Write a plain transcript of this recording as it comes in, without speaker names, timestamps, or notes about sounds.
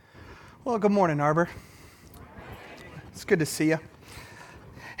Well, good morning, Arbor. It's good to see you.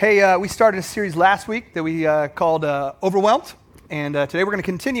 Hey, we started a series last week that we called Overwhelmed, and today we're going to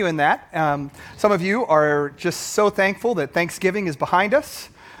continue in that. Some of you are just so thankful that Thanksgiving is behind us.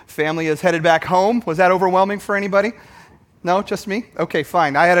 Family is headed back home. Was that overwhelming for anybody? No, just me? Okay,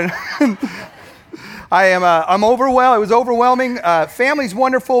 fine. I'm overwhelmed. It was overwhelming. Family's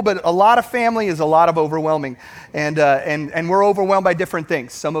wonderful, but a lot of family is a lot of overwhelming. And we're overwhelmed by different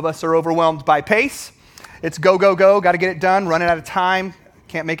things. Some of us are overwhelmed by pace. It's go, go, go, got to get it done, running out of time,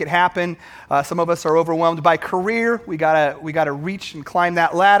 can't make it happen. Some of us are overwhelmed by career. We gotta reach and climb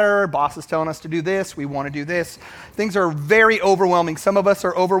that ladder. Boss is telling us to do this. We want to do this. Things are very overwhelming. Some of us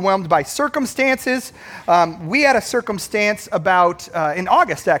are overwhelmed by circumstances. We had a circumstance about, in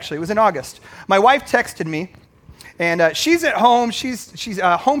August, actually. It was in August. My wife texted me. And she's at home. She's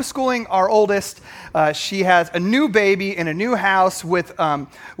homeschooling our oldest. She has a new baby in a new house with my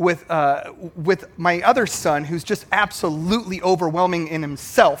other son, who's just absolutely overwhelming in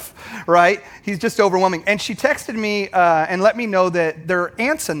himself, right? He's just overwhelming. And she texted me and let me know that there are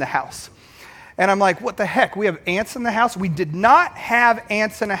ants in the house. And I'm like, what the heck? We have ants in the house? We did not have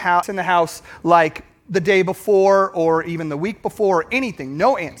ants in the house like the day before or even the week before or anything.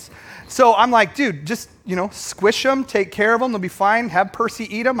 No ants. So I'm like, dude, just, squish them, take care of them, they'll be fine, have Percy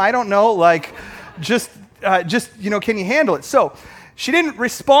eat them, I don't know, just can you handle it? So she didn't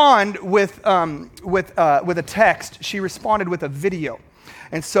respond with a text, she responded with a video.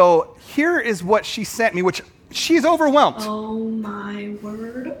 And so here is what she sent me, which she's overwhelmed. Oh my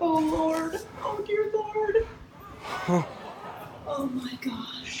word, oh Lord, oh dear Lord. Oh my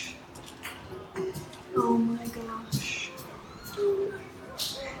gosh. Oh my gosh.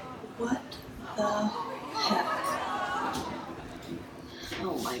 What the heck?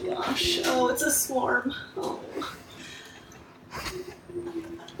 Oh my gosh. Oh, it's a swarm.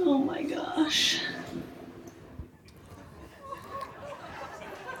 Oh my gosh.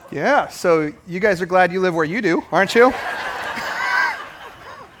 Yeah, so you guys are glad you live where you do, aren't you?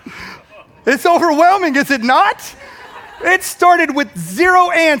 It's overwhelming, is it not? It started with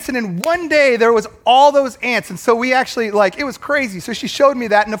 0 ants, and in one day, there was all those ants. And so we actually, it was crazy. So she showed me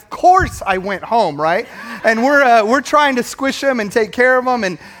that, and of course I went home, right? And we're trying to squish them and take care of them,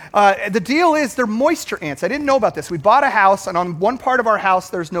 and the deal is they're moisture ants. I didn't know about this. We bought a house, and on one part of our house,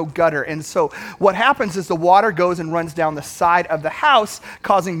 there's no gutter. And so what happens is the water goes and runs down the side of the house,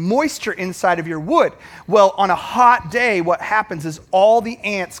 causing moisture inside of your wood. Well, on a hot day, what happens is all the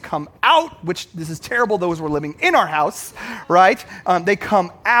ants come out, which this is terrible. Those were living in our house, right? They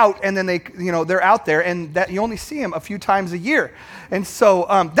come out, and then they're out there, and that you only see them a few times a year. And so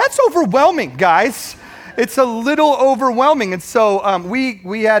that's overwhelming, guys. It's a little overwhelming. And so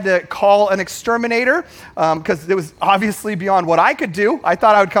we had to call an exterminator because it was obviously beyond what I could do. I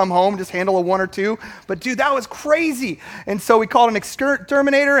thought I would come home, just handle a 1 or 2. But dude, that was crazy. And so we called an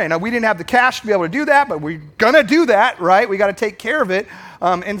exterminator, and we didn't have the cash to be able to do that, but we're going to do that, right? We got to take care of it.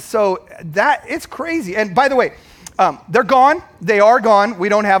 And so it's crazy. And by the way, they're gone. They are gone. We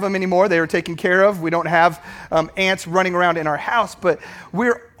don't have them anymore. They are taken care of. We don't have ants running around in our house, but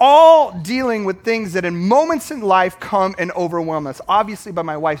we're all dealing with things that in moments in life come and overwhelm us. Obviously, by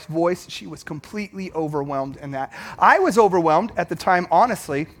my wife's voice, she was completely overwhelmed in that. I was overwhelmed at the time,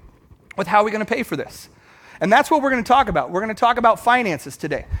 honestly, with how are we going to pay for this? And that's what we're going to talk about. We're going to talk about finances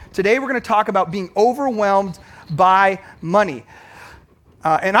today. Today, we're going to talk about being overwhelmed by money.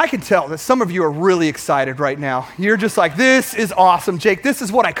 And I can tell that some of you are really excited right now. You're just like, this is awesome, Jake. This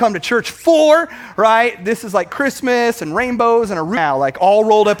is what I come to church for, right? This is like Christmas and rainbows and a now, all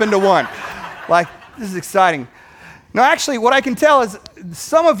rolled up into one. This is exciting. Now, actually, what I can tell is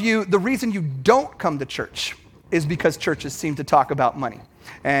some of you, the reason you don't come to church is because churches seem to talk about money.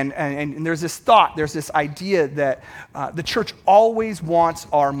 And there's this thought, there's this idea that the church always wants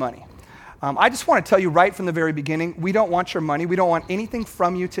our money. I just want to tell you right from the very beginning, we don't want your money. We don't want anything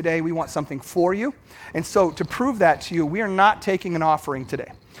from you today. We want something for you. And so to prove that to you, we are not taking an offering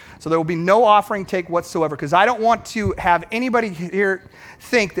today. So there will be no offering take whatsoever, because I don't want to have anybody here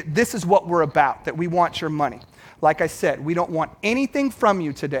think that this is what we're about, that we want your money. Like I said, we don't want anything from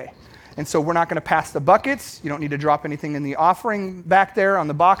you today. And so we're not going to pass the buckets. You don't need to drop anything in the offering back there on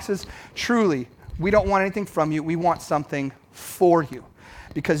the boxes. Truly, we don't want anything from you. We want something for you.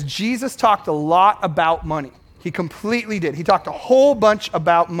 Because Jesus talked a lot about money. He completely did. He talked a whole bunch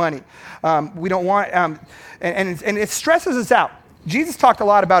about money. We don't want, and it stresses us out. Jesus talked a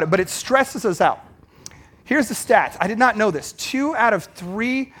lot about it, but it stresses us out. Here's the stats. I did not know this. 2 out of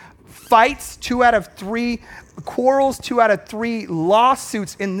 3 fights, 2 out of 3 quarrels, 2 out of 3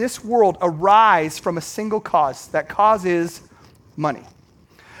 lawsuits in this world arise from a single cause. That cause is money.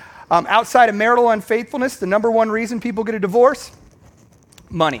 Outside of marital unfaithfulness, the number one reason people get a divorce?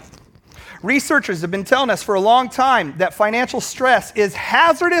 Money. Researchers have been telling us for a long time that financial stress is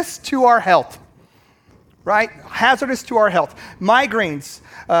hazardous to our health. Right? Hazardous to our health. Migraines,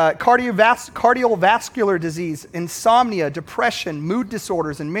 cardiovascular disease, insomnia, depression, mood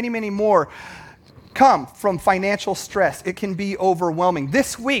disorders, and many, many more come from financial stress. It can be overwhelming.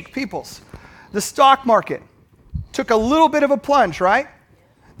 This week, peoples, the stock market took a little bit of a plunge, right?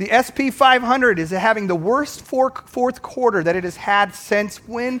 The SP 500 is having the worst fourth quarter that it has had since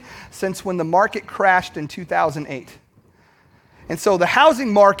when? Since when the market crashed in 2008. And so the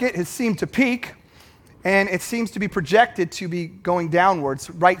housing market has seemed to peak, and it seems to be projected to be going downwards,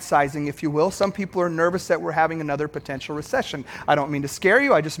 right-sizing, if you will. Some people are nervous that we're having another potential recession. I don't mean to scare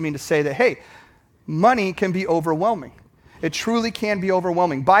you. I just mean to say that, hey, money can be overwhelming. It truly can be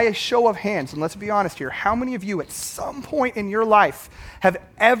overwhelming. By a show of hands, and let's be honest here, how many of you at some point in your life have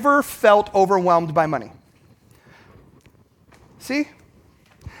ever felt overwhelmed by money? See?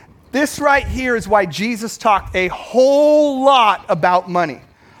 This right here is why Jesus talked a whole lot about money.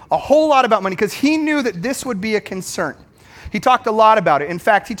 A whole lot about money, because he knew that this would be a concern. He talked a lot about it. In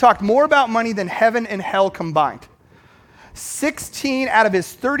fact, he talked more about money than heaven and hell combined. 16 out of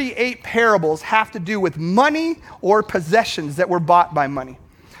his 38 parables have to do with money or possessions that were bought by money.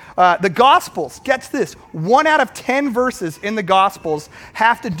 The Gospels, gets this, 1 out of 10 verses in the Gospels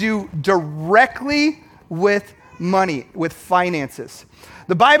have to do directly with money, with finances.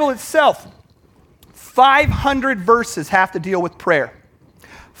 The Bible itself, 500 verses have to deal with prayer.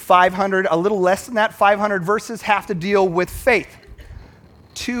 500, a little less than that, 500 verses have to deal with faith.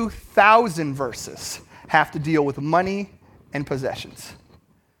 2,000 verses have to deal with money and possessions.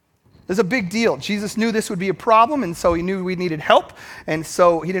 This is a big deal. Jesus knew this would be a problem, and so he knew we needed help, and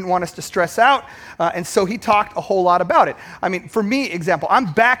so he didn't want us to stress out, and so he talked a whole lot about it. I mean, for me, example,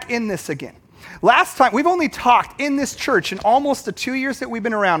 I'm back in this again. Last time, we've only talked in this church in almost the 2 years that we've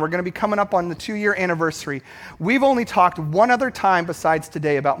been around. We're going to be coming up on the 2-year anniversary. We've only talked one other time besides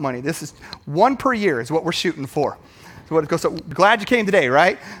today about money. This is one per year is what we're shooting for. So glad you came today,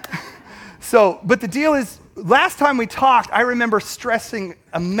 right? But the deal is, last time we talked, I remember stressing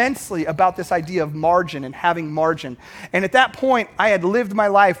immensely about this idea of margin and having margin. And at that point, I had lived my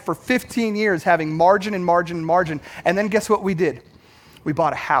life for 15 years having margin and margin and margin. And then guess what we did? We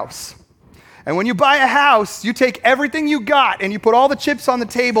bought a house. And when you buy a house, you take everything you got and you put all the chips on the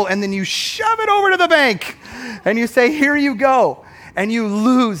table and then you shove it over to the bank and you say, here you go. And you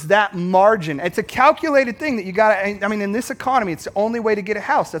lose that margin. It's a calculated thing that you got to, I mean, in this economy, it's the only way to get a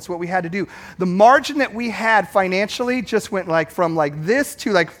house. That's what we had to do. The margin that we had financially just went from this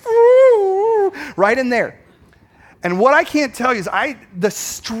to right in there. And what I can't tell you is the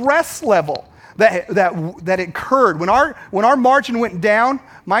stress level that occurred when our margin went down,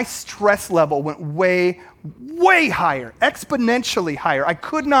 my stress level went way higher, exponentially higher. I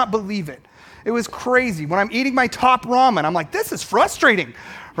could not believe it. It was crazy. When I'm eating my top ramen, I'm like, this is frustrating,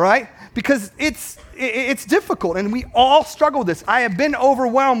 right? Because it's difficult, and we all struggle with this. I have been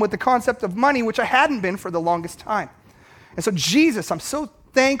overwhelmed with the concept of money, which I hadn't been for the longest time. And so I'm so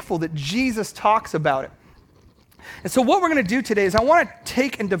thankful that Jesus talks about it. And so what we're going to do today is I want to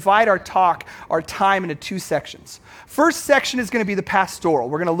take and divide our time into 2 sections. First section is going to be the pastoral.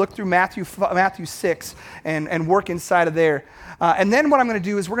 We're going to look through Matthew 6 and work inside of there. And then what I'm going to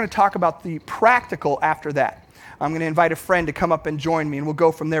do is we're going to talk about the practical after that. I'm going to invite a friend to come up and join me, and we'll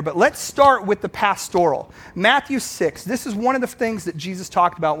go from there. But let's start with the pastoral. Matthew 6, this is one of the things that Jesus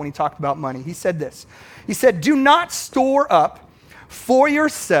talked about when he talked about money. He said this. He said, do not store up for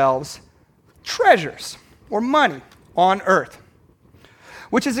yourselves treasures or money on earth,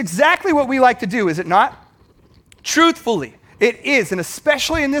 which is exactly what we like to do, is it not? Truthfully, it is, and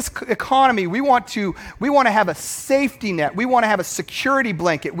especially in this economy, we want to have a safety net. We want to have a security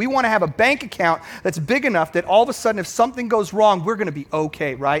blanket. We want to have a bank account that's big enough that all of a sudden, if something goes wrong, we're going to be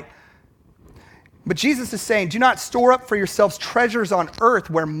okay, right? But Jesus is saying, do not store up for yourselves treasures on earth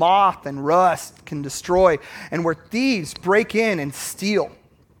where moth and rust can destroy and where thieves break in and steal.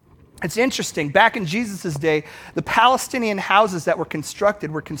 It's interesting, back in Jesus' day, the Palestinian houses that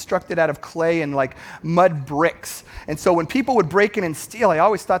were constructed out of clay and mud bricks. And so when people would break in and steal, I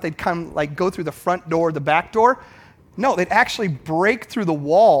always thought they'd come go through the front door or the back door. No, they'd actually break through the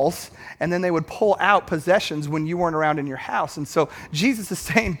walls and then they would pull out possessions when you weren't around in your house. And so Jesus is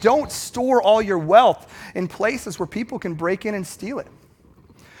saying, don't store all your wealth in places where people can break in and steal it.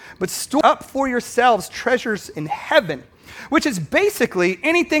 But store up for yourselves treasures in heaven, which is basically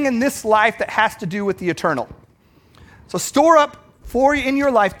anything in this life that has to do with the eternal. So store up for in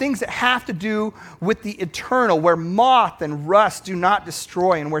your life things that have to do with the eternal, where moth and rust do not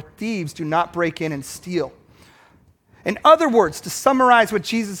destroy and where thieves do not break in and steal. In other words, to summarize what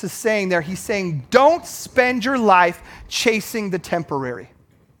Jesus is saying there, he's saying, don't spend your life chasing the temporary.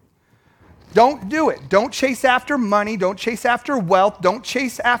 Don't do it. Don't chase after money. Don't chase after wealth. Don't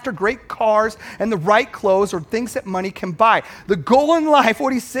chase after great cars and the right clothes or things that money can buy. The goal in life,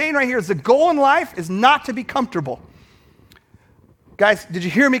 what he's saying right here is the goal in life is not to be comfortable. Guys, did you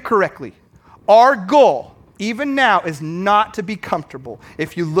hear me correctly? Our goal, even now, is not to be comfortable.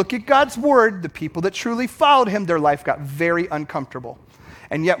 If you look at God's word, the people that truly followed him, their life got very uncomfortable.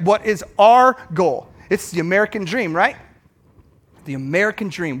 And yet, what is our goal? It's the American dream, right? The American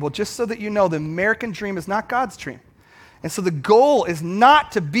dream. Well, just so that you know, the American dream is not God's dream. And so the goal is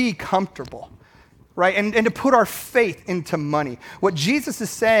not to be comfortable, right? And to put our faith into money. What Jesus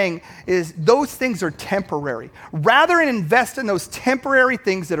is saying is those things are temporary. Rather than invest in those temporary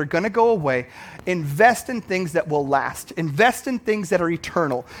things that are going to go away, invest in things that will last. Invest in things that are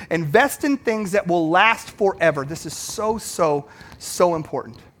eternal. Invest in things that will last forever. This is so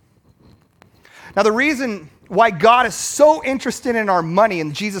important. Now, the reason why God is so interested in our money,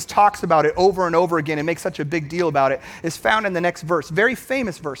 and Jesus talks about it over and over again and makes such a big deal about it, is found in the next verse. Very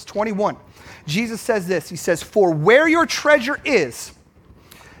famous verse, 21. Jesus says this. He says, for where your treasure is,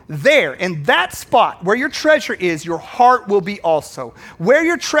 there, in that spot where your treasure is, your heart will be also. Where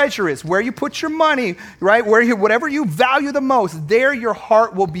your treasure is, where you put your money, right, whatever you value the most, there your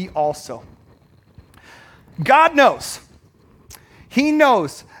heart will be also. God knows. He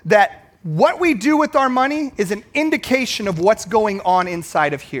knows that what we do with our money is an indication of what's going on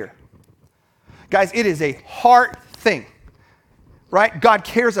inside of here. Guys, it is a heart thing, right? God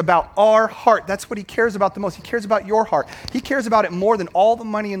cares about our heart. That's what he cares about the most. He cares about your heart. He cares about it more than all the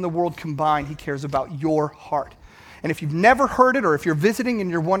money in the world combined. He cares about your heart. And if you've never heard it, or if you're visiting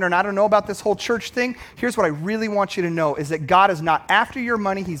and you're wondering, I don't know about this whole church thing, here's what I really want you to know is that God is not after your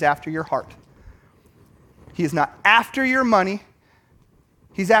money, he's after your heart. He is not after your money.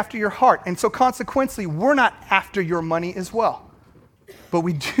 He's after your heart. And so consequently, we're not after your money as well. But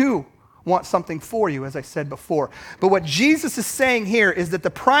we do want something for you, as I said before. But what Jesus is saying here is that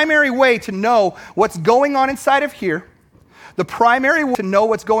the primary way to know what's going on inside of here, the primary way to know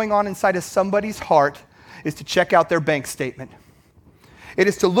what's going on inside of somebody's heart is to check out their bank statement. It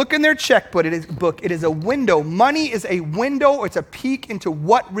is to look in their checkbook. It is a window. Money is a window. It's a peek into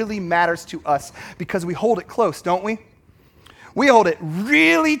what really matters to us because we hold it close, don't we? We hold it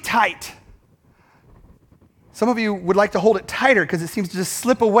really tight. Some of you would like to hold it tighter because it seems to just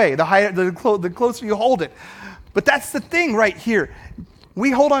slip away the closer you hold it. But that's the thing right here.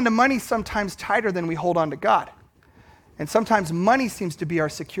 We hold on to money sometimes tighter than we hold on to God. And sometimes money seems to be our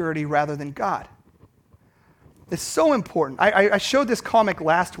security rather than God. It's so important. I showed this comic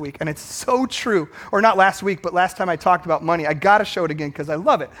last week, and it's so true. Or not last week, but last time I talked about money. I got to show it again because I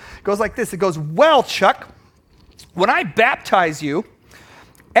love it. It goes like this. It goes, well, Chuck, when I baptize you,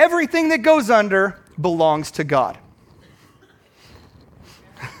 everything that goes under belongs to God.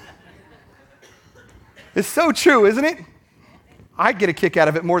 It's so true, isn't it? I get a kick out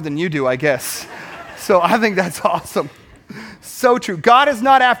of it more than you do, I guess. So I think that's awesome. So true. God is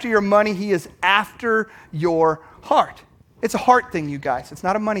not after your money. He is after your heart. It's a heart thing, you guys. It's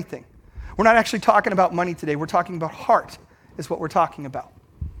not a money thing. We're not actually talking about money today. We're talking about heart is what we're talking about.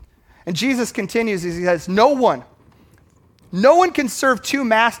 And Jesus continues, he says, no one can serve two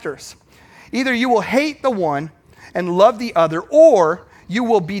masters. Either you will hate the one and love the other, or you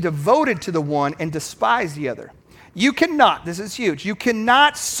will be devoted to the one and despise the other. You cannot, this is huge, you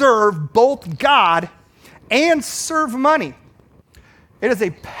cannot serve both God and serve money. It is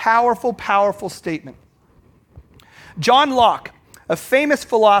a powerful, powerful statement. John Locke, a famous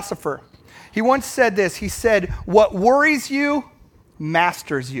philosopher, he once said this. He said, what worries you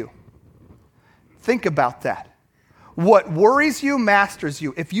masters you. Think about that. What worries you masters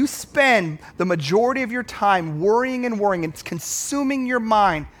you. If you spend the majority of your time worrying and it's consuming your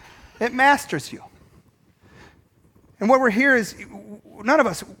mind, it masters you. And what we're here is, none of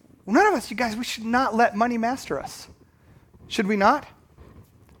us, you guys, we should not let money master us. Should we not?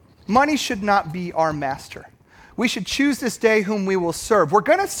 Money should not be our master. We should choose this day whom we will serve. We're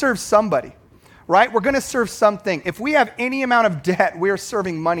going to serve somebody, right? We're going to serve something. If we have any amount of debt, we are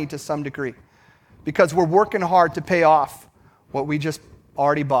serving money to some degree because we're working hard to pay off what we just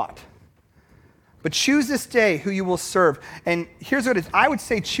already bought. But choose this day who you will serve. And here's what it is. I would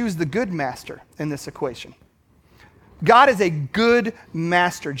say choose the good master in this equation. God is a good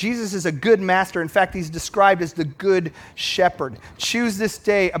master. Jesus is a good master. In fact, he's described as the good shepherd. Choose this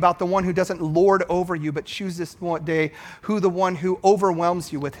day about the one who doesn't lord over you, but choose this day the one who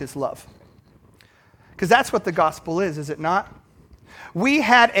overwhelms you with his love. Because that's what the gospel is it not? We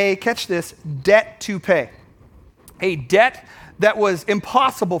had catch this, debt to pay. A debt that was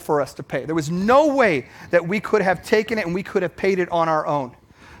impossible for us to pay. There was no way that we could have taken it and we could have paid it on our own.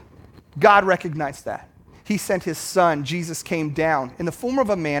 God recognized that. He sent his son. Jesus came down in the form of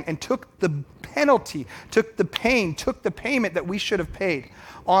a man and took the penalty, took the pain, took the payment that we should have paid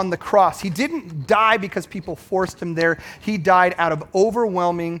on the cross. He didn't die because people forced him there. He died out of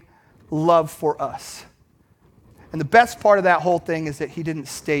overwhelming love for us. And the best part of that whole thing is that he didn't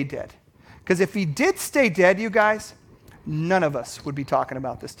stay dead. Because if he did stay dead, you guys, none of us would be talking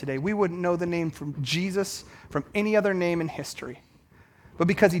about this today. We wouldn't know the name from Jesus from any other name in history. But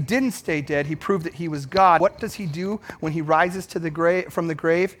because he didn't stay dead, he proved that he was God. What does he do when he rises from the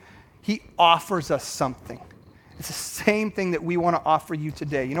grave? He offers us something. It's the same thing that we want to offer you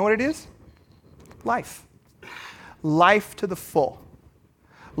today. You know what it is? Life. Life to the full.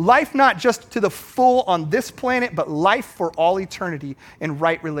 Life not just to the full on this planet, but life for all eternity in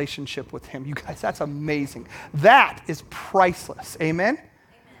right relationship with him. You guys, that's amazing. That is priceless. Amen?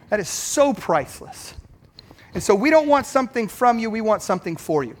 That is so priceless. And so we don't want something from you, we want something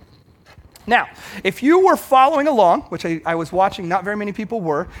for you. Now, if you were following along, which I was watching, not very many people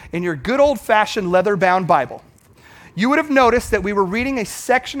were, in your good old-fashioned leather-bound Bible, you would have noticed that we were reading a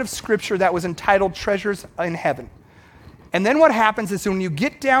section of Scripture that was entitled Treasures in Heaven. And then what happens is when you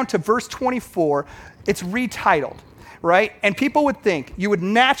get down to verse 24, it's retitled, right? And people would think, you would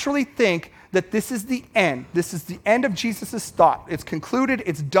naturally think that this is the end. This is the end of Jesus' thought. It's concluded,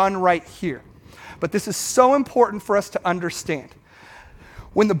 it's done right here. But this is so important for us to understand.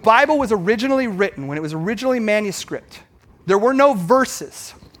 When the Bible was originally written, when it was originally manuscript, there were no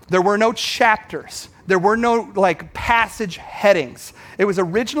verses. There were no chapters. There were no passage headings. It was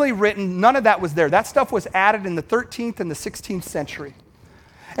originally written, none of that was there. That stuff was added in the 13th and the 16th century.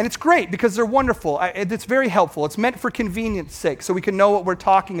 And it's great because they're wonderful. It's very helpful. It's meant for convenience sake so we can know what we're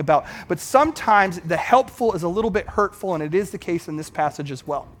talking about. But sometimes the helpful is a little bit hurtful, and it is the case in this passage as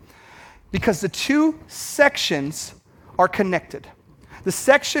well. Because the two sections are connected. The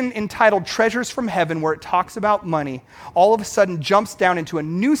section entitled Treasures from Heaven, where it talks about money, all of a sudden jumps down into a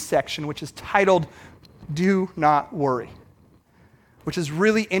new section, which is titled Do Not Worry, which is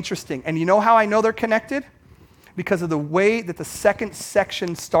really interesting. And you know how I know they're connected? Because of the way that the second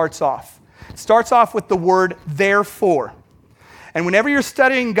section starts off. It starts off with the word therefore. And whenever you're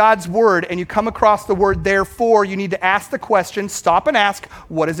studying God's word and you come across the word therefore, you need to ask the question, stop and ask,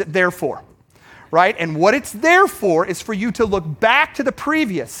 what is it there for? Right? And what it's there for is for you to look back to the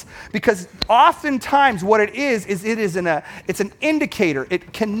previous, because oftentimes what it is it's an indicator.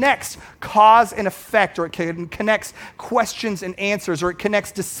 It connects cause and effect, or it connects questions and answers, or it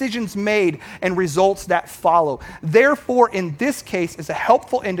connects decisions made and results that follow. Therefore, in this case, is a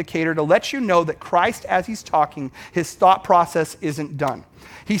helpful indicator to let you know that Christ, as he's talking, his thought process isn't done.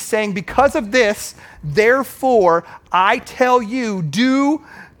 He's saying, because of this, therefore, I tell you, do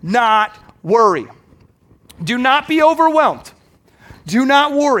not worry. Do not be overwhelmed. Do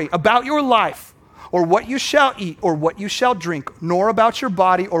not worry about your life or what you shall eat or what you shall drink, nor about your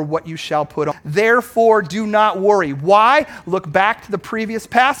body or what you shall put on. Therefore, do not worry. Why? Look back to the previous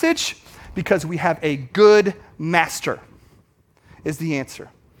passage. Because we have a good master is the answer.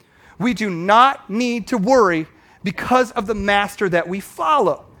 We do not need to worry because of the master that we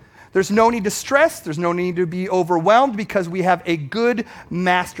follow. There's no need to stress. There's no need to be overwhelmed because we have a good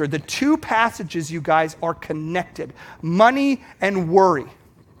master. The two passages, you guys, are connected. Money and worry.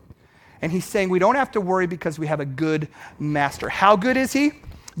 And he's saying we don't have to worry because we have a good master. How good is he?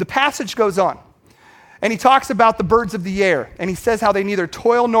 The passage goes on. And he talks about the birds of the air. And he says how they neither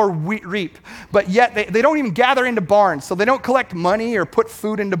toil nor reap. But yet they don't even gather into barns. So they don't collect money or put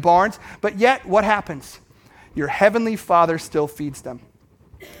food into barns. But yet, what happens? Your heavenly Father still feeds them.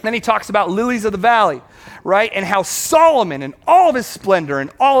 Then he talks about lilies of the valley, right? And how Solomon in all of his splendor and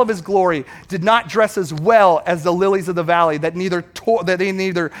all of his glory did not dress as well as the lilies of the valley that they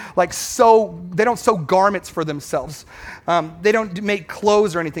don't sew garments for themselves. They don't make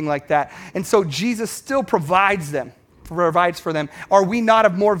clothes or anything like that. And so Jesus still provides for them. Are we not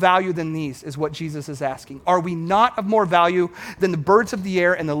of more value than these, is what Jesus is asking. Are we not of more value than the birds of the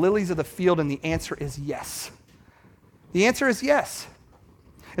air and the lilies of the field? And the answer is yes. The answer is yes.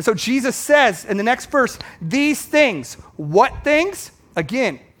 And so Jesus says in the next verse, these things, what things?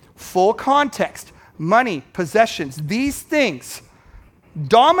 Again, full context, money, possessions, these things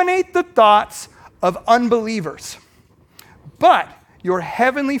dominate the thoughts of unbelievers. But your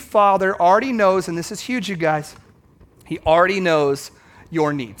heavenly Father already knows, and this is huge, you guys, he already knows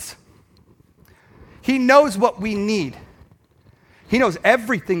your needs. He knows what we need. He knows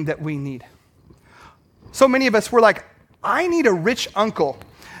everything that we need. So many of us, we're like, I need a rich uncle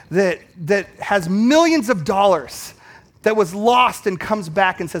that has millions of dollars, that was lost and comes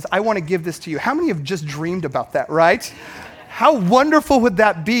back and says, I want to give this to you. How many have just dreamed about that, right? How wonderful would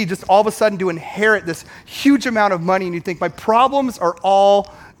that be, just all of a sudden to inherit this huge amount of money and you think, my problems are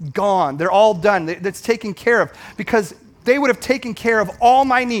all gone. They're all done. That's taken care of, because they would have taken care of all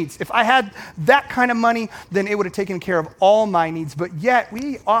my needs. If I had that kind of money, then it would have taken care of all my needs. But yet,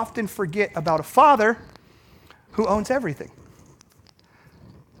 we often forget about a Father who owns everything.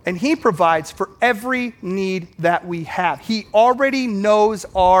 And he provides for every need that we have. He already knows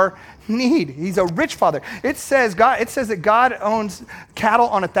our need. He's a rich Father. It says that God owns cattle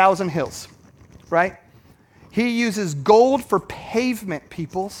on 1,000 hills, right? He uses gold for pavement,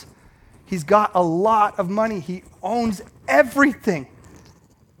 peoples. He's got a lot of money. He owns everything.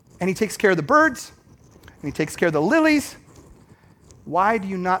 And he takes care of the birds, and he takes care of the lilies. Why do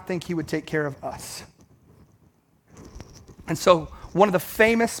you not think he would take care of us? And so, one of the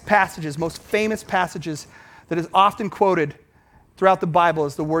most famous passages that is often quoted throughout the Bible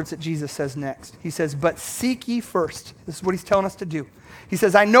is the words that Jesus says next. He says, but seek ye first. This is what he's telling us to do. He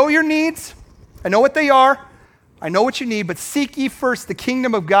says, I know your needs. I know what they are. I know what you need, but seek ye first the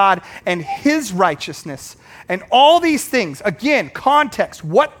kingdom of God and his righteousness. And all these things, again, context,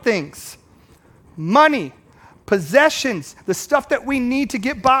 what things? Money, possessions, the stuff that we need to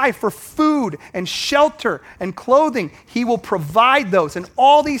get by for food and shelter and clothing, he will provide those. And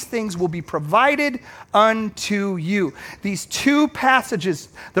all these things will be provided unto you. These two passages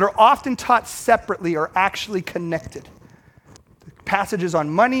that are often taught separately are actually connected. The passages on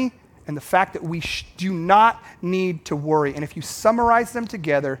money and the fact that we do not need to worry. And if you summarize them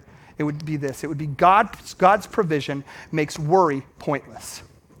together, it would be this. It would be God's provision makes worry pointless.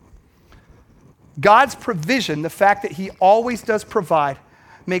 God's provision, the fact that he always does provide,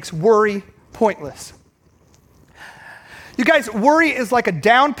 makes worry pointless. You guys, worry is like a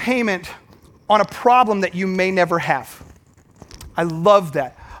down payment on a problem that you may never have. I love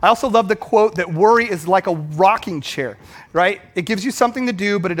that. I also love the quote that worry is like a rocking chair, right? It gives you something to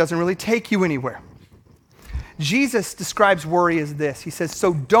do, but it doesn't really take you anywhere. Jesus describes worry as this. He says,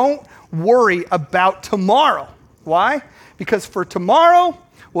 so don't worry about tomorrow. Why? Because for tomorrow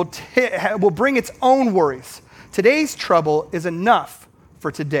will bring its own worries. Today's trouble is enough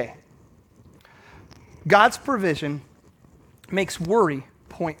for today. God's provision makes worry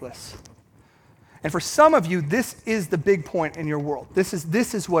pointless. And for some of you, this is the big point in your world. This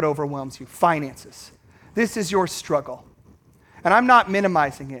is what overwhelms you, finances. This is your struggle. And I'm not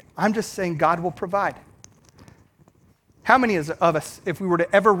minimizing it. I'm just saying God will provide. How many of us, if we were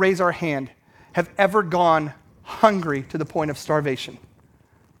to ever raise our hand, have ever gone hungry to the point of starvation?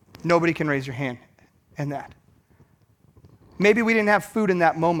 Nobody can raise your hand in that. Maybe we didn't have food in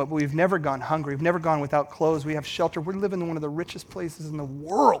that moment, but we've never gone hungry. We've never gone without clothes. We have shelter. We live in one of the richest places in the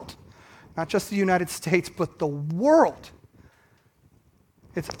world. Not just the United States, but the world.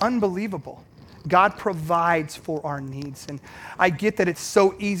 It's unbelievable. God provides for our needs. And I get that it's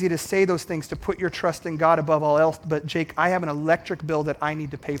so easy to say those things, to put your trust in God above all else. But Jake, I have an electric bill that I need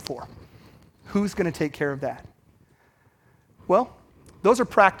to pay for. Who's going to take care of that? Well, those are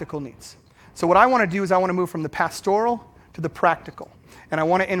practical needs. So what I want to do is I want to move from the pastoral to the practical. And I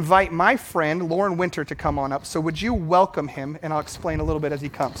want to invite my friend, Lauren Winter, to come on up. So would you welcome him? And I'll explain a little bit as he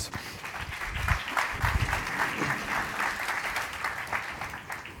comes.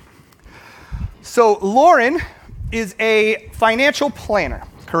 So Lauren is a financial planner,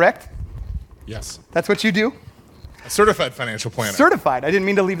 correct? Yes. That's what you do? A certified financial planner. Certified. I didn't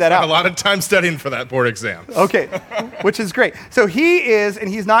mean to leave that out. A lot of time studying for that board exam. Okay, which is great. So he is, and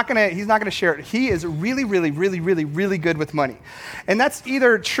he's not gonna share it. He is really, really, really, really, really good with money, and that's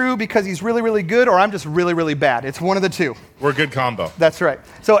either true because he's really, really good, or I'm just really, really bad. It's one of the two. We're a good combo. That's right.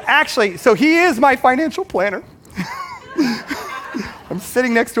 So he is my financial planner. I'm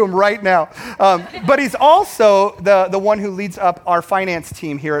sitting next to him right now. But he's also the one who leads up our finance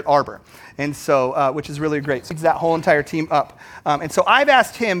team here at Arbor. And so, which is really great. So leads that whole entire team up. And so I've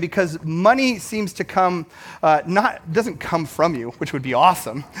asked him, because money seems to come, doesn't come from you, which would be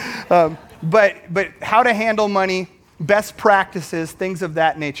awesome. But how to handle money, best practices, things of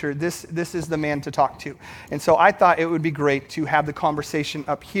that nature, this is the man to talk to. And so I thought it would be great to have the conversation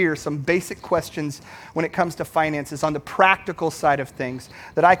up here, some basic questions when it comes to finances on the practical side of things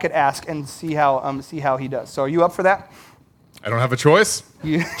that I could ask and see how he does. So are you up for that? I don't have a choice.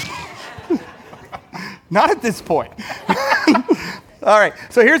 Not at this point. All right,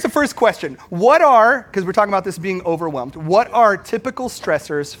 so here's the first question. Because we're talking about this being overwhelmed, what are typical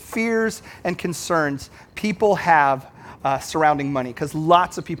stressors, fears, and concerns people have surrounding money? Because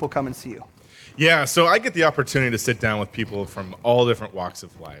lots of people come and see you. Yeah, so I get the opportunity to sit down with people from all different walks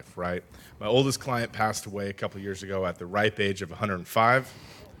of life, right? My oldest client passed away a couple years ago at the ripe age of 105.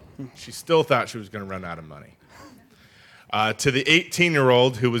 She still thought she was going to run out of money. To the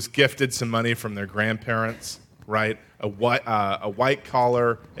 18-year-old who was gifted some money from their grandparents, right? A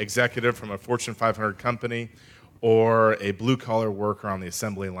white-collar executive from a Fortune 500 company, or a blue-collar worker on the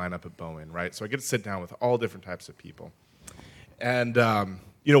assembly line up at Boeing, right? So I get to sit down with all different types of people. And,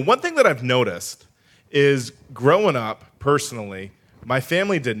 one thing that I've noticed is growing up personally, my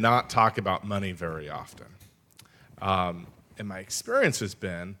family did not talk about money very often. And my experience has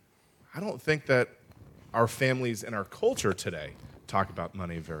been, I don't think that our families and our culture today talk about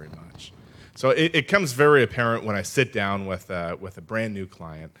money very much. So it comes very apparent when I sit down with a brand new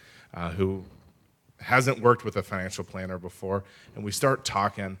client who hasn't worked with a financial planner before, and we start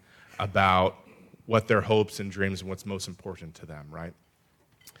talking about what their hopes and dreams and what's most important to them, right?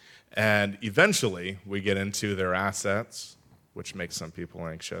 And eventually, we get into their assets, which makes some people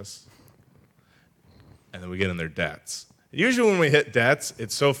anxious, and then we get in their debts. Usually when we hit debts,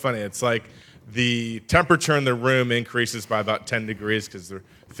 it's so funny. It's like the temperature in the room increases by about 10 degrees because their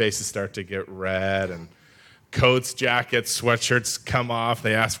faces start to get red, and coats, jackets, sweatshirts come off.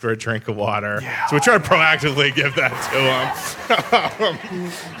 They ask for a drink of water. Yeah. So we try to proactively give that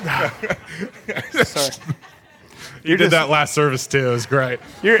to them. Sorry. You did that last service too. It was great.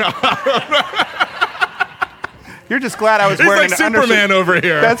 You're just glad I was He's wearing like an undershirt. Superman over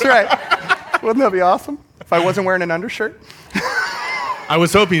here. That's right. Wouldn't that be awesome if I wasn't wearing an undershirt? I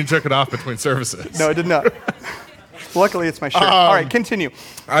was hoping you took it off between services. No, I did not. Luckily, it's my shirt. All right, continue.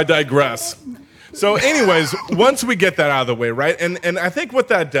 I digress. So anyways, once we get that out of the way, right? And I think what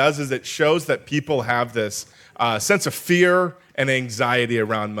that does is it shows that people have this sense of fear and anxiety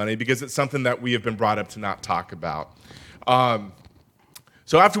around money because it's something that we have been brought up to not talk about.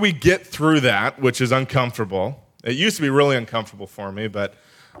 So after we get through that, which is uncomfortable, it used to be really uncomfortable for me, but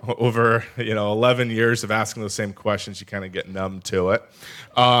over 11 years of asking those same questions, you kind of get numb to it.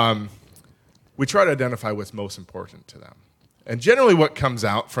 We try to identify what's most important to them. And generally what comes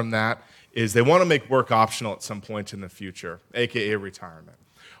out from that is they want to make work optional at some point in the future, aka retirement.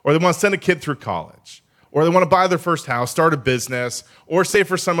 Or they want to send a kid through college. Or they want to buy their first house, start a business, or save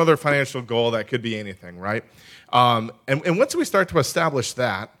for some other financial goal. That could be anything, right? And once we start to establish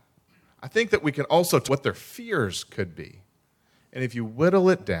that, I think that we can also what their fears could be. And if you whittle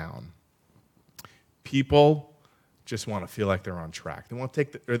it down, people just want to feel like they're on track. They want to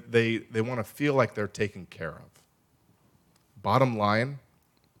they want to feel like they're taken care of. Bottom line,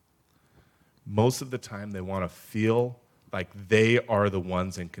 most of the time they want to feel like they are the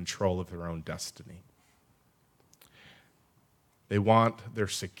ones in control of their own destiny. They want their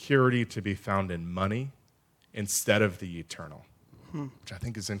security to be found in money instead of the eternal, which I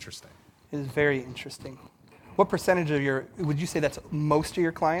think is interesting. It is very interesting. What percentage of would you say that's most of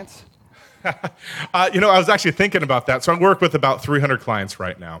your clients? I was actually thinking about that. So I work with about 300 clients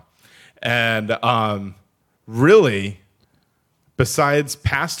right now. And really, besides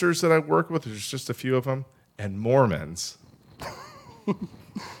pastors that I work with, there's just a few of them, and Mormons,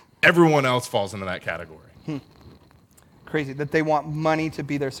 everyone else falls into that category. Crazy that they want money to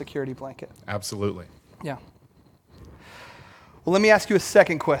be their security blanket. Absolutely. Yeah. Well, let me ask you a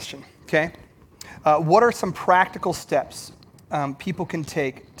second question, okay? What are some practical steps people can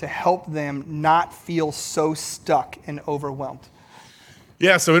take to help them not feel so stuck and overwhelmed?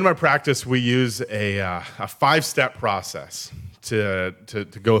 Yeah, so in my practice, we use a 5-step process to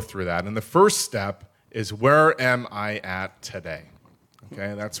go through that. And the first step is, where am I at today?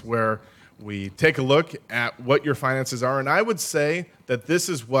 Okay, that's where we take a look at what your finances are. And I would say that this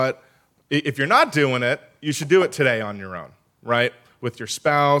is what, if you're not doing it, you should do it today on your own, right? With your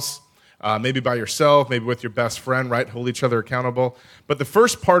spouse, maybe by yourself, maybe with your best friend, right? Hold each other accountable. But the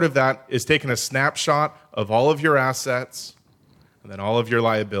first part of that is taking a snapshot of all of your assets and then all of your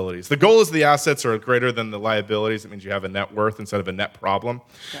liabilities. The goal is the assets are greater than the liabilities. It means you have a net worth instead of a net problem.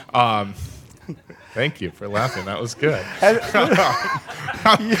 Yeah. Thank you for laughing. That was good.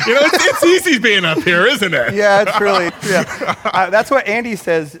 It's easy being up here, isn't it? Yeah, it's really, yeah. That's what Andy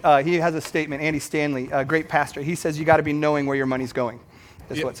says. He has a statement, Andy Stanley, a great pastor. He says you got to be knowing where your money's going.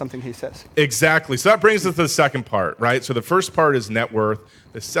 That's what something he says. Exactly. So that brings us to the second part, right? So the first part is net worth.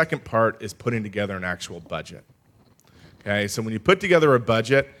 The second part is putting together an actual budget. Okay, so when you put together a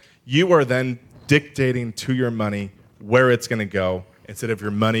budget, you are then dictating to your money where it's going to go, instead of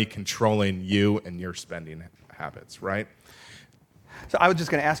your money controlling you and your spending habits, right? So I was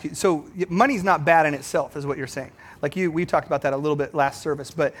just going to ask you, so money's not bad in itself, is what you're saying. Like we talked about that a little bit last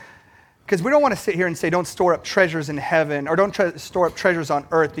service, but because we don't want to sit here and say don't store up treasures in heaven or don't store up treasures on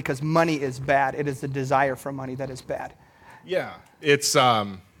earth because money is bad. It is the desire for money that is bad. Yeah, it's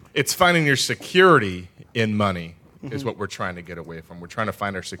finding your security in money is what we're trying to get away from. We're trying to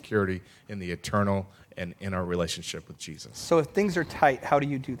find our security in the eternal and in our relationship with Jesus. So if things are tight, how do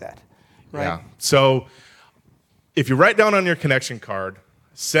you do that? Right? Yeah. So if you write down on your connection card,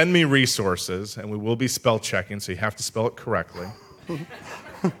 send me resources, and we will be spell checking, so you have to spell it correctly.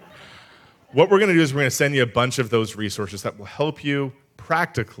 What we're going to do is we're going to send you a bunch of those resources that will help you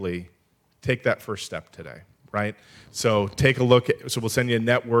practically take that first step today, right? So take a look so we'll send you a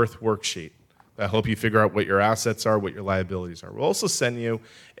net worth worksheet that'll help you figure out what your assets are, what your liabilities are. We'll also send you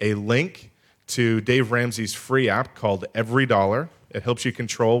a link to Dave Ramsey's free app called Every Dollar. It helps you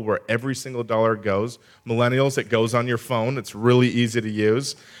control where every single dollar goes. Millennials, it goes on your phone. It's really easy to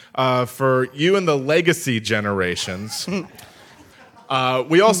use. For you and the legacy generations,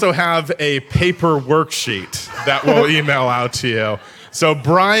 we also have a paper worksheet that we'll email out to you. So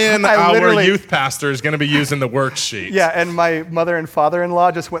Brian, our youth pastor, is going to be using the worksheet. Yeah, and my mother and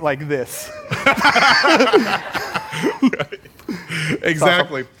father-in-law just went like this.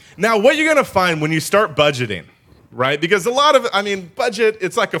 Exactly. Now, what you're going to find when you start budgeting, right? Because budget,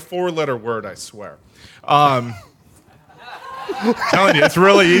 it's like a 4-letter word, I swear. I'm telling you, it's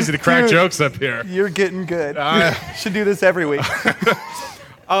really easy to crack jokes up here. You're getting good. You should do this every week.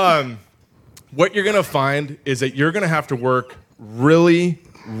 What you're going to find is that you're going to have to work really,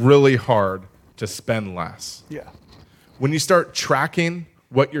 really hard to spend less. Yeah. When you start tracking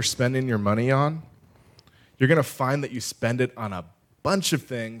what you're spending your money on, you're going to find that you spend it on a bunch of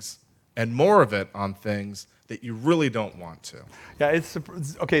things and more of it on things that you really don't want to. Yeah,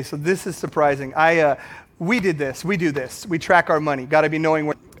 okay, so this is surprising. We do this. We track our money. Got to be knowing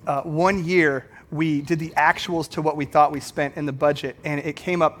what. 1 year, we did the actuals to what we thought we spent in the budget, and it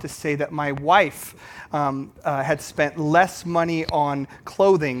came up to say that my wife had spent less money on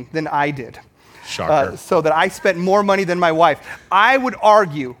clothing than I did. Shocker. So that I spent more money than my wife. I would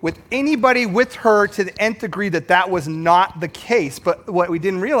argue with anybody with her to the nth degree that that was not the case. But what we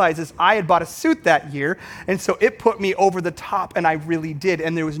didn't realize is I had bought a suit that year, and so it put me over the top, and I really did.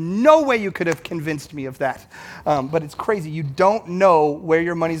 And there was no way you could have convinced me of that. But it's crazy. You don't know where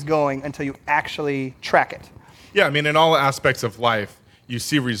your money's going until you actually track it. Yeah, in all aspects of life, you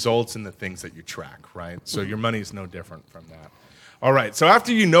see results in the things that you track, right? So your money is no different from that. All right, so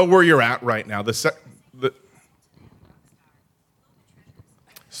after you know where you're at right now,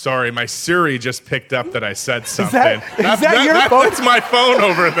 sorry, my Siri just picked up that I said something. Is that your phone? That's my phone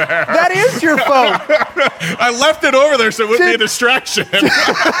over there. That is your phone. I left it over there so it wouldn't be a distraction.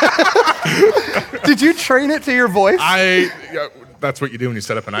 Did you train it to your voice? That's what you do when you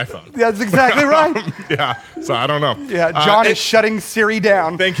set up an iPhone. That's exactly right. Yeah, so I don't know. Yeah, John is shutting Siri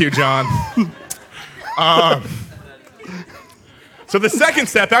down. Thank you, John. So the second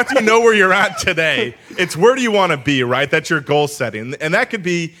step, after you know where you're at today, it's where do you want to be, right? That's your goal setting. And that could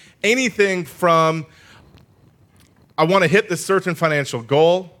be anything from I want to hit this certain financial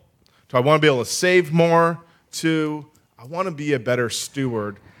goal, to I want to be able to save more, to I want to be a better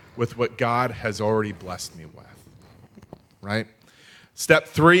steward with what God has already blessed me with, right? Step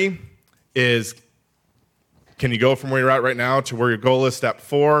 3 is can you go from where you're at right now to where your goal is? Step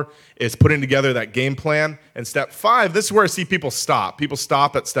 4 is putting together that game plan. And step 5, this is where I see people stop. People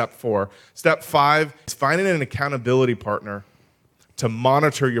stop at step 4. Step 5 is finding an accountability partner to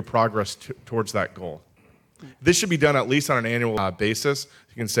monitor your progress towards that goal. This should be done at least on an annual basis.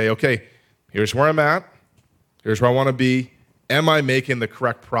 You can say, okay, here's where I'm at. Here's where I want to be. Am I making the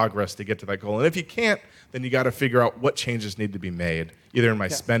correct progress to get to that goal? And if you can't, then you got to figure out what changes need to be made, either in my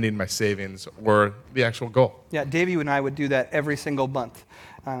spending, my savings, or the actual goal. Yeah, Davey and I would do that every single month.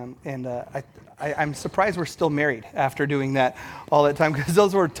 I'm surprised we're still married after doing that all that time, because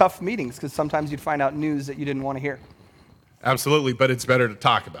those were tough meetings, because sometimes you'd find out news that you didn't want to hear. Absolutely, but it's better to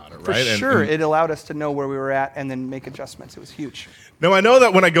talk about it, right? For sure, it allowed us to know where we were at and then make adjustments. It was huge. Now, I know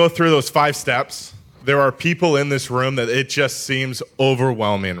that when I go through those 5 steps, there are people in this room that it just seems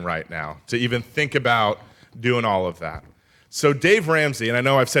overwhelming right now to even think about doing all of that. So Dave Ramsey, and I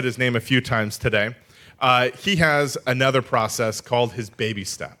know I've said his name a few times today, he has another process called his baby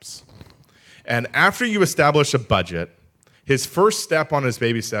steps. And after you establish a budget, his first step on his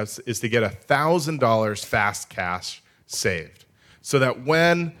baby steps is to get $1,000 fast cash saved, so that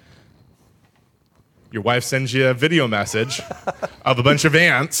when your wife sends you a video message of a bunch of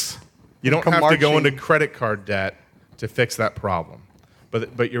ants, you don't have to go into credit card debt to fix that problem.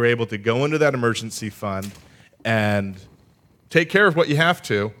 But you're able to go into that emergency fund and take care of what you have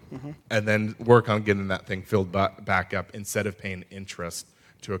to, and then work on getting that thing filled back up instead of paying interest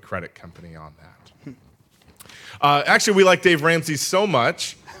to a credit company on that. Actually, we like Dave Ramsey so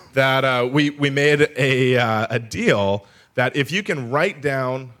much that we made a deal that if you can write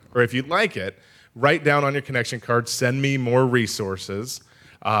down, or if you'd like it, write down on your connection card, send me more resources.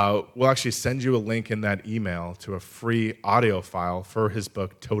 We'll actually send you a link in that email to a free audio file for his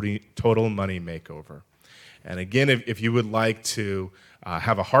book, Total Money Makeover. And again, if you would like to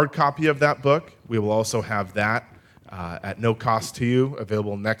have a hard copy of that book, we will also have that at no cost to you,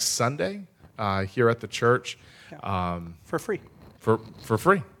 available next Sunday here at the church. For free. For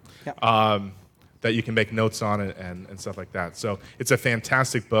free. Yeah. That you can make notes on and stuff like that. So it's a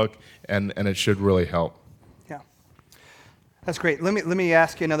fantastic book, and it should really help. Yeah. That's great. Let me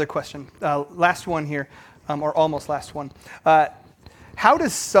ask you another question. Last one here, or almost last one. How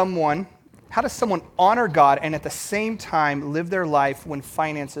does someone honor God and at the same time live their life when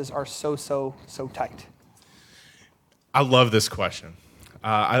finances are so tight? I love this question.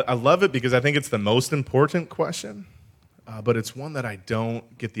 I love it because I think it's the most important question, but it's one that I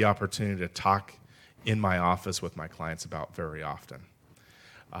don't get the opportunity to talk in my office with my clients about very often.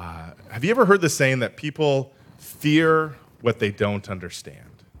 Have you ever heard the saying that people fear what they don't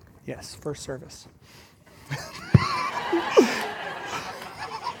understand? Yes, first service.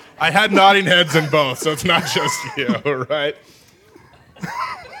 I had nodding heads in both, so it's not just you, right?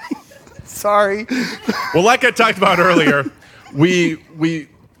 Sorry. Well, like I talked about earlier, we've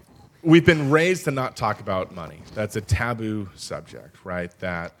been raised to not talk about money. That's a taboo subject, right?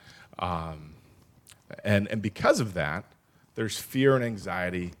 That, and because of that, there's fear and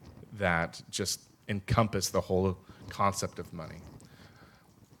anxiety that just encompass the whole concept of money.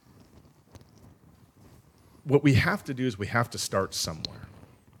 What we have to do is we have to start somewhere.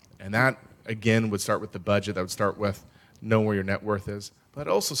 And that, again, would start with the budget. That would start with knowing where your net worth is. But it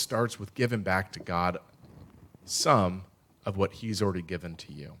also starts with giving back to God some of what he's already given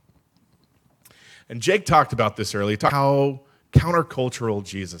to you. And Jake talked about this earlier. He talked about how countercultural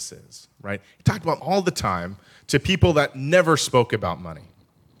Jesus is, right? He talked about all the time to people that never spoke about money.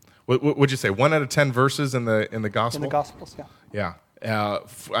 What would you say? 1 out of 10 verses in the gospel? In the Gospels, yeah. Yeah.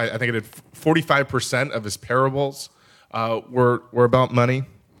 I think it did 45% of his parables were about money.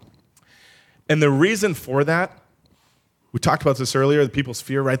 And the reason for that, we talked about this earlier, the people's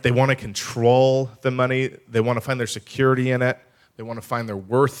fear, right? They want to control the money. They want to find their security in it. They want to find their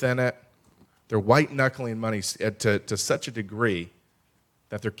worth in it. They're white-knuckling money to such a degree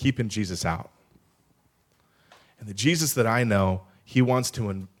that they're keeping Jesus out. And the Jesus that I know, he wants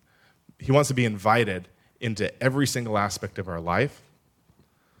to be invited into every single aspect of our life.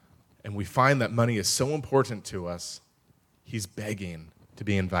 And we find that money is so important to us, he's begging to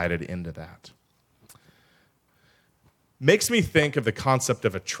be invited into that. Makes me think of the concept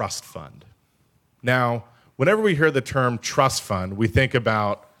of a trust fund. Now, whenever we hear the term trust fund, we think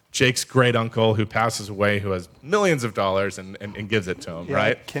about Jake's great uncle who passes away, who has millions of dollars and gives it to him, Yeah,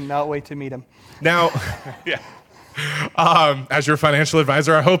 right? I cannot wait to meet him. Now, yeah. As your financial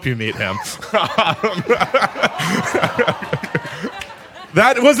advisor, I hope you meet him.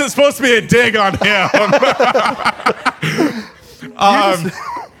 That wasn't supposed to be a dig on him. I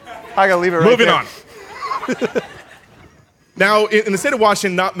gotta leave it right Moving there. on. Now, in the state of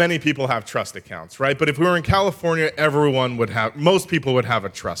Washington, not many people have trust accounts, right? But if we were in California, most people would have a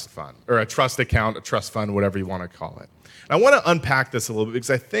trust fund, or a trust account, a trust fund, whatever you want to call it. And I want to unpack this a little bit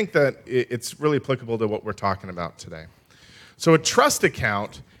because I think that it's really applicable to what we're talking about today. So a trust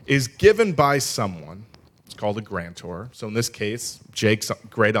account is given by someone. It's called a grantor. So in this case, Jake's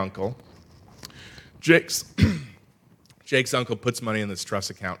great uncle. Jake's uncle puts money in this trust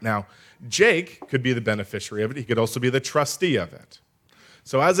account. Now, Jake could be the beneficiary of it. He could also be the trustee of it.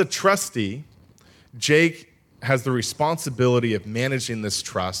 So as a trustee, Jake has the responsibility of managing this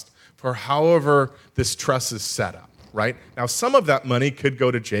trust for however this trust is set up, right? Now, some of that money could go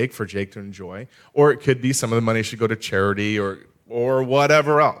to Jake for Jake to enjoy, or it could be some of the money should go to charity or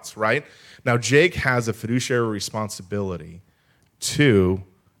whatever else, right? Now, Jake has a fiduciary responsibility to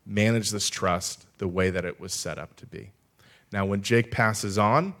manage this trust the way that it was set up to be. Now, when Jake passes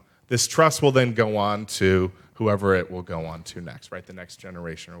on, this trust will then go on to whoever it will go on to next, right? The next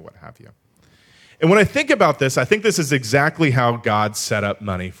generation or what have you. And when I think about this, I think this is exactly how God set up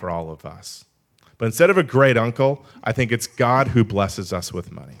money for all of us. But instead of a great uncle, I think it's God who blesses us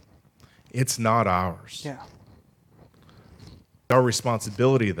with money. It's not ours. Yeah. Our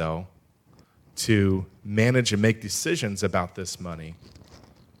responsibility, though, to manage and make decisions about this money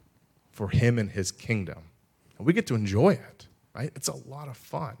for him and his kingdom. And we get to enjoy it, right? It's a lot of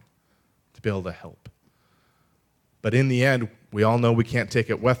fun to be able to help. But in the end, we all know we can't take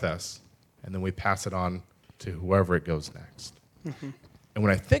it with us, and then we pass it on to whoever it goes next. And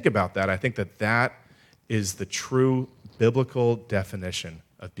when I think about that, I think that that is the true biblical definition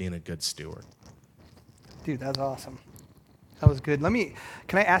of being a good steward. Dude, that's awesome. That was good.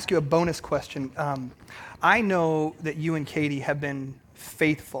 Can I ask you a bonus question? I know that you and Katie have been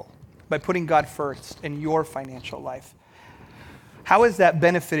faithful by putting God first in your financial life. How has that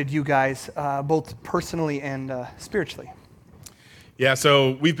benefited you guys, both personally and spiritually? Yeah,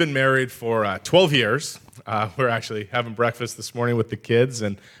 so we've been married for 12 years. We're actually having breakfast this morning with the kids,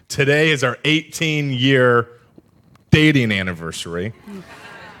 and today is our 18-year dating anniversary.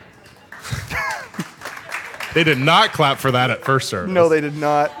 They did not clap for that at first service. No, they did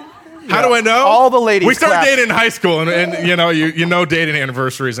not. How do I know? All the ladies We started clapped. dating in high school, and you know dating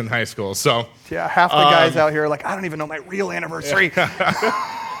anniversaries in high school. So Yeah, half the guys out here are like, I don't even know my real anniversary.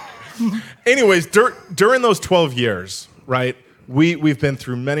 anyways, during those 12 years, right, we've been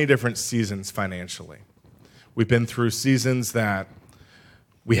through many different seasons financially. We've been through seasons that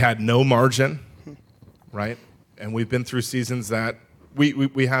we had no margin, right? And we've been through seasons that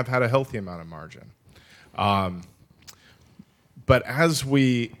we have had a healthy amount of margin. But as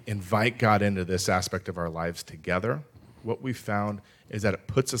we invite God into this aspect of our lives together, what we found is that it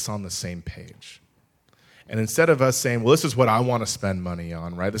puts us on the same page. And instead of us saying, well, this is what I want to spend money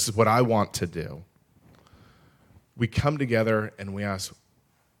on, right? This is what I want to do. We come together and we ask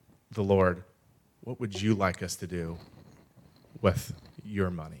the Lord, what would you like us to do with your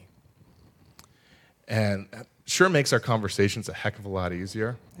money? And that sure makes our conversations a heck of a lot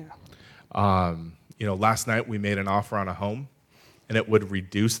easier. Yeah. Last night we made an offer on a home, and it would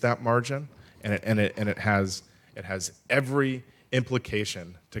reduce that margin, and it has every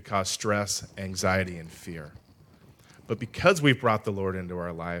implication to cause stress, anxiety, and fear. But because we've brought the Lord into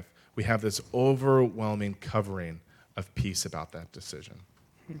our life, we have this overwhelming covering of peace about that decision.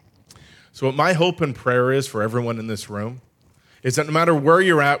 So what my hope and prayer is for everyone in this room is that no matter where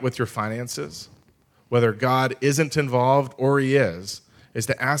you're at with your finances, whether God isn't involved or he is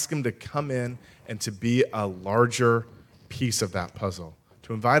to ask him to come in and to be a larger piece of that puzzle,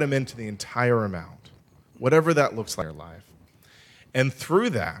 to invite him into the entire amount, whatever that looks like in your life. And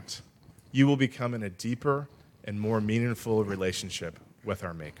through that, you will become in a deeper and more meaningful relationship with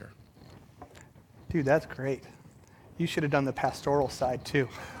our Maker. Dude, that's great. You should have done the pastoral side too.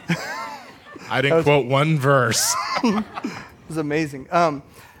 I didn't quote one verse. It was amazing.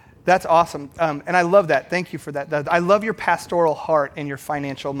 That's awesome. And I love that. Thank you for that. I love your pastoral heart and your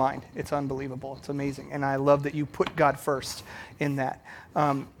financial mind. It's unbelievable. It's amazing. And I love that you put God first in that.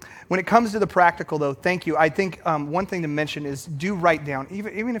 When it comes to the practical, though, thank you. I think one thing to mention is do write down,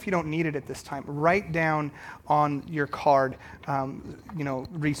 even if you don't need it at this time, write down on your card,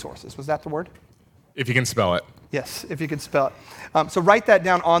 resources. Was that the word? If you can spell it. Yes, if you could spell it. So write that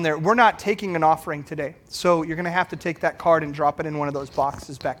down on there. We're not taking an offering today, so you're going to have to take that card and drop it in one of those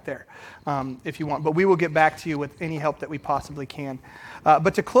boxes back there if you want. But we will get back to you with any help that we possibly can.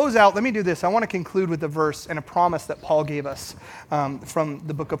 But to close out, let me do this. I want to conclude with a verse and a promise that Paul gave us from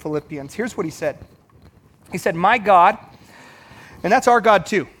the book of Philippians. Here's what he said. He said, my God, and that's our God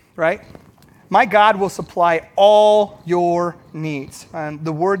too, right? My God will supply all your needs. And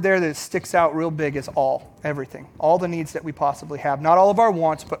the word there that sticks out real big is all, everything. All the needs that we possibly have. Not all of our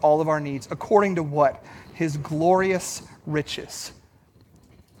wants, but all of our needs. According to what? His glorious riches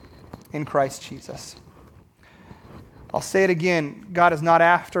in Christ Jesus. I'll say it again. God is not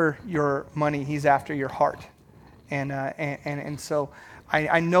after your money. He's after your heart. And so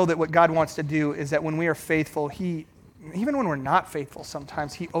I know that what God wants to do is that when we are faithful, even when we're not faithful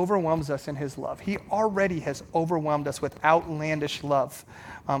sometimes, he overwhelms us in his love. He already has overwhelmed us with outlandish love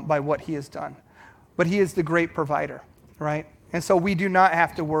by what he has done. But he is the great provider, right? And so we do not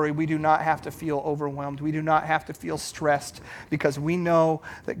have to worry. We do not have to feel overwhelmed. We do not have to feel stressed because we know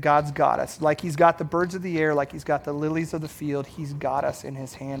that God's got us. Like he's got the birds of the air, like he's got the lilies of the field, he's got us in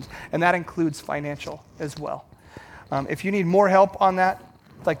his hands. And that includes financial as well. If you need more help on that,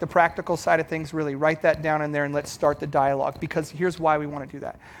 like the practical side of things, really write that down in there and let's start the dialogue, because here's why we want to do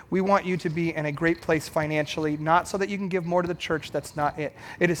that. We want you to be in a great place financially, not so that you can give more to the church. That's not it.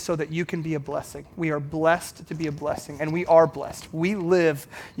 It is so that you can be a blessing. We are blessed to be a blessing, and we are blessed. We live,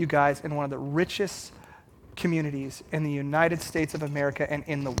 you guys, in one of the richest communities in the United States of America and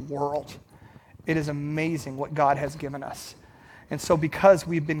in the world. It is amazing what God has given us. And so because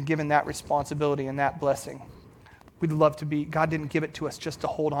we've been given that responsibility and that blessing, we'd love to be. God didn't give it to us just to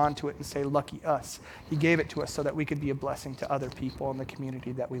hold on to it and say, lucky us. He gave it to us so that we could be a blessing to other people in the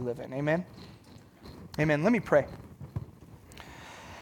community that we live in. Amen? Amen. Let me pray.